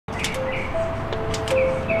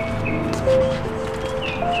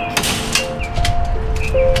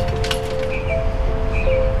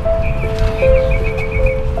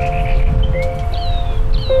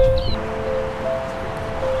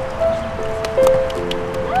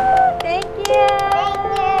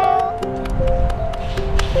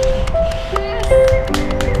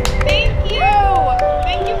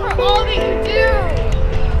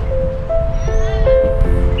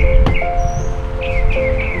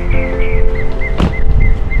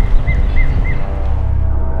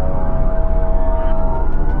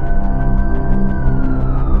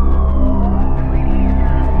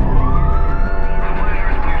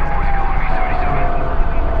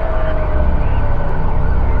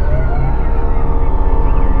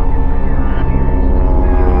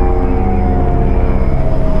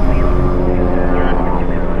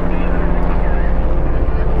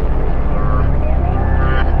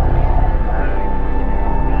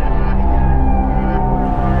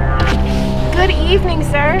evening,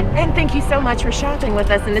 sir, and thank you so much for shopping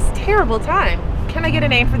with us in this terrible time. Can I get a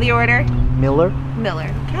name for the order? Miller?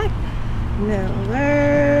 Miller, okay.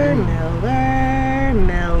 Miller.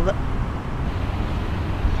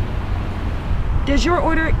 Does your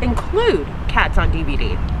order include Cats on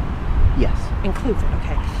DVD? Yes. Includes it,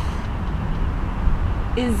 okay.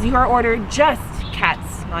 Is your order just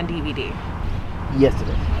Cats on DVD? Yes, it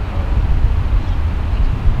is.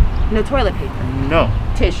 No toilet paper? No.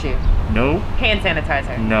 Tissue? No. Hand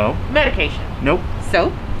sanitizer? No. Medication? Nope.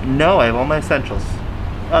 Soap? No, I have all my essentials.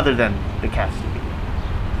 Other than the Cats DVD.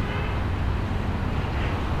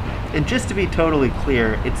 And just to be totally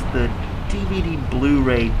clear, it's the DVD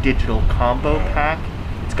Blu-ray digital combo pack.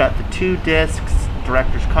 It's got the 2 discs,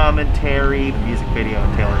 director's commentary, music video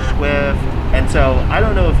of Taylor Swift. And so I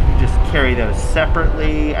don't know if you just carry those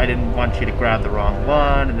separately. I didn't want you to grab the wrong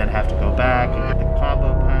one and then have to go back and get the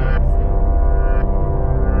combo pack.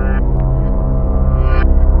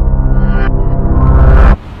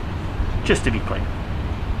 Just to be clear.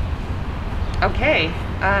 Okay,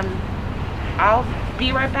 I'll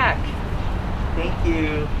be right back. Thank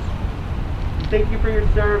you. Thank you for your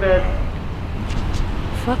service.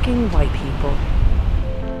 Fucking white people.